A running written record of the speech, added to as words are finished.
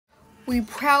we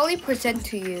proudly present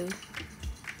to you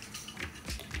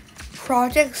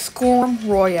Project Storm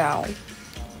Royale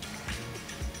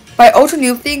by Ultra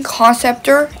Noob Thing,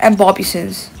 Conceptor, and Bobby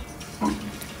Sins.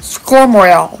 Storm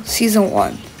Royale Season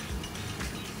 1.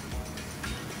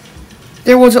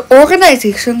 There was an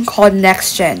organization called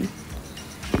Next Gen.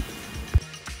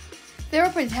 They were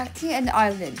protecting an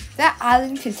island. That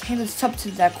island contains a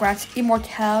substance that grants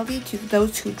immortality to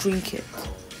those who drink it.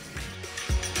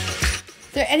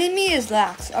 Their enemy is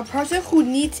Lax, a person who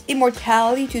needs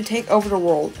immortality to take over the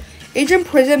world. Agent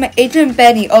Prism and Agent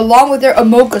Benni, along with their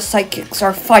Amoga psychics,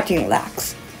 are fighting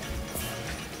Lax.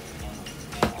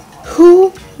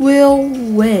 Who will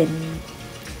win?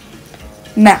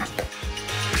 Map.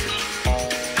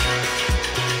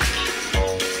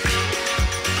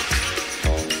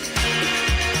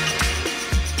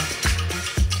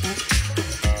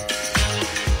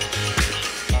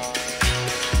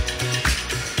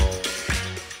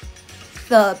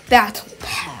 The Battle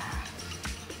Pass.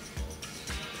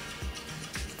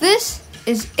 This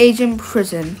is Agent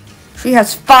Prism. She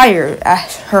has fire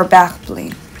at her back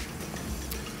bling.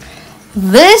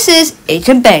 This is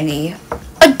Agent Benni,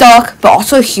 a dog but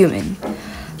also human.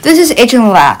 This is Agent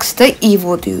Lax, the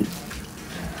evil dude.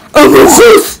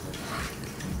 Amogus!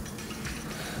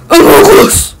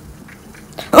 Amogus!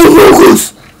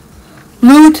 Amogus!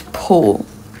 Loot pole.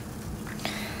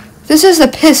 This is the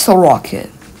pistol rocket.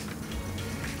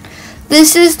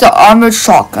 This is the armored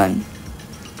shotgun.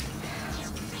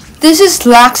 This is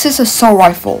Lax's assault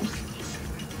rifle.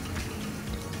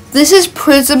 This is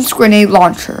Prism's grenade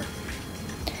launcher.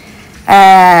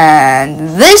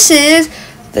 And this is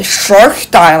the shark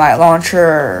dynamite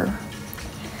launcher.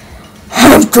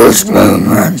 Have this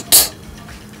moment.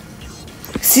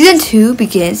 Season 2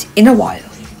 begins in a while.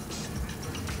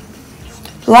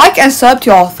 Like and sub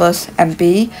to all of us and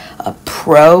be a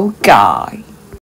pro guy.